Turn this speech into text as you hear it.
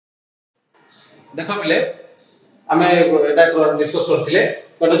देखो पिले आमे एटा डिस्कस करथिले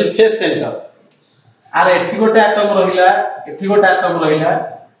तो एटा जे फेस सेंटर आर एठी गोटे एटम रहिला एठी गोटे एटम रहिला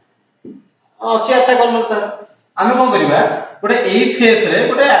अछि एटा कॉर्नर तार आमे कोन करिबा गोटे एई फेस रे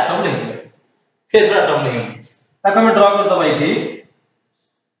गोटे एटम नै फेस रे एटम नै ताको हम ड्रा कर दबा एठी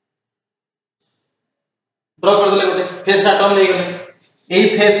ड्रा कर देले गोटे फेस एटम नै गले एई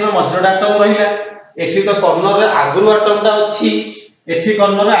फेस रे मझर एटम रहिला एठी तो कॉर्नर रे आगु एटम ता अछि एठी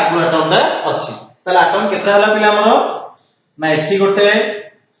कॉर्नर रे आगु एटम ता अछि ताले एटम केतरा हला पिला हमरो ना एठी गोटे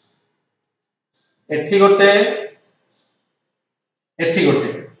एठी गोटे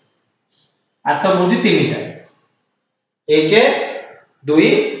एटम होजी तीनटा 1 2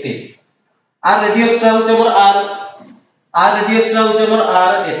 3 आर रेडियस टा होचे हमर आर रेडियस टा होचे हमर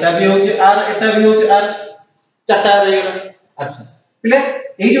आर एटा भी होचे आर चारटा रह गेला अच्छा पिले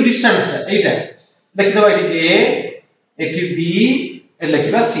एई जो डिस्टेंस है एटा लिख दबा एठी ए एठी बी ए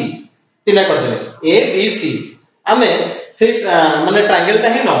लिखबा सी तीना कर देले ए बी सी हमें से माने ट्रायंगल ता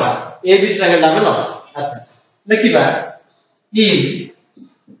ही नबा ए बी ट्रायंगल ता हमें नबा अच्छा लिखबा in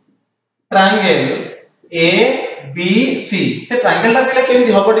triangle A B C से ट्रायंगल ता पहले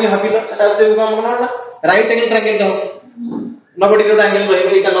केमि हबो टी भाबिलो एटा जे हम कोन ना राइट एंगल ट्रायंगल ता हो 90 डिग्री ट्रायंगल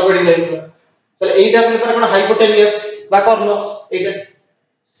रहइबो एटा 90 डिग्री रहइबो तले एटा पहले तार कोन हाइपोटेनियस बा कर्णो एटा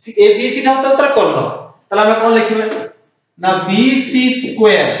ए बी सी ता तार कर्णो तले हम कोन लिखिबे ना BC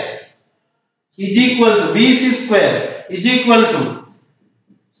square is equal to BC square is equal to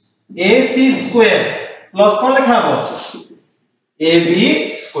AC square plus कौन लिखा हो AB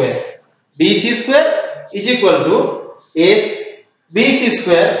square BC square is equal to BC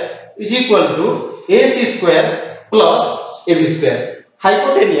square is equal to AC square plus AB square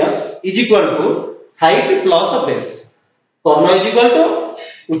hypotenuse is equal to height plus base Karna is equal to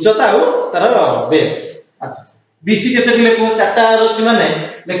उच्चता और तार base अच्छा BC केते भी लेखो चारटा are अछि माने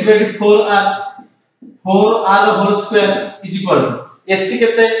लिखबे कि 4r whole square is equal to AC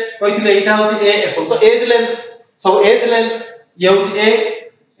केते कहिथिले एटा होची a सब तो एज लेंथ ये होची a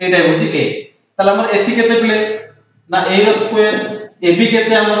एटा होची a तला हमर AC केते पिले ना a रो स्क्वायर AB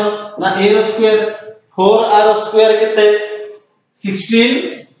केते हमर ना a row square 4r square केते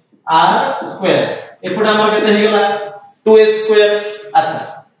 16r स्क्वायर एफुडा हमर केते हे गेला 2a स्क्वायर अच्छा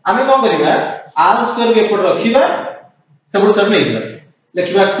आमे कोन करिबा r स्क्वायर के एफुड रखिबा सब नै जिबा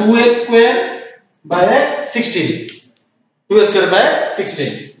लिखिबा 2a square by 16 2a square by 16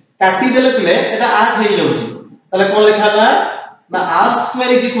 काटी देले पिले एटा 8 हे जाउची तले कोन लिखाला ना r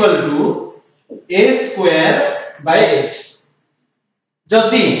square is equal to a square by 8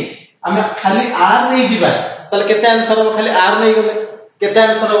 जदी हम खाली r नै जिबा तले केते आंसर हो खाली r नै गले केते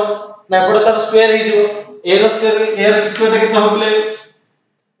आंसर हो ना एपड तार स्क्वायर हे जिवो a रो स्क्वायर केते हो पिले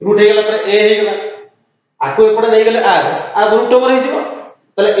रूट हे गेला पर a हे गेला आको एपड नै गेले r रूट ओवर हे जिवो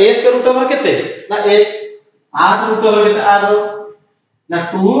तले a स्क्वायर रूट ओवर केते ना a r रूट ओवर केते r ना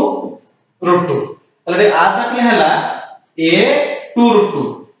 2 रूट 2 तले r ता केले हला a 2 रूट 2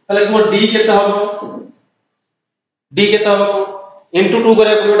 तले को d केते हबो इनटू 2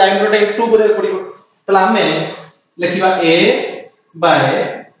 करे पड़ियो डायमीटर टा 2 करे पड़ियो तले हमें लिखिबा a बाय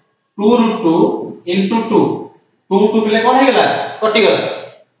 2 रूट 2 इनटू 2 2 2 केले कोन हे गेला कटि गेला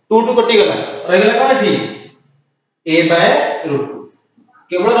 2 2 कटि गेला रह गेला कोन एठी a बाय रूट 2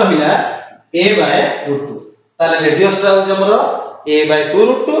 केवल रहिला a बाय रूट 2 ताले रेडियस रा हो हमरो a bye 2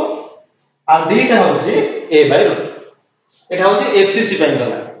 root 2 uh d टा होची a बाय रूट 2 एटा होची FCC पय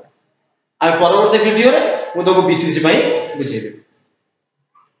गला आ परवर्ती वीडियो रे मु तो BCC पय बुझेबे।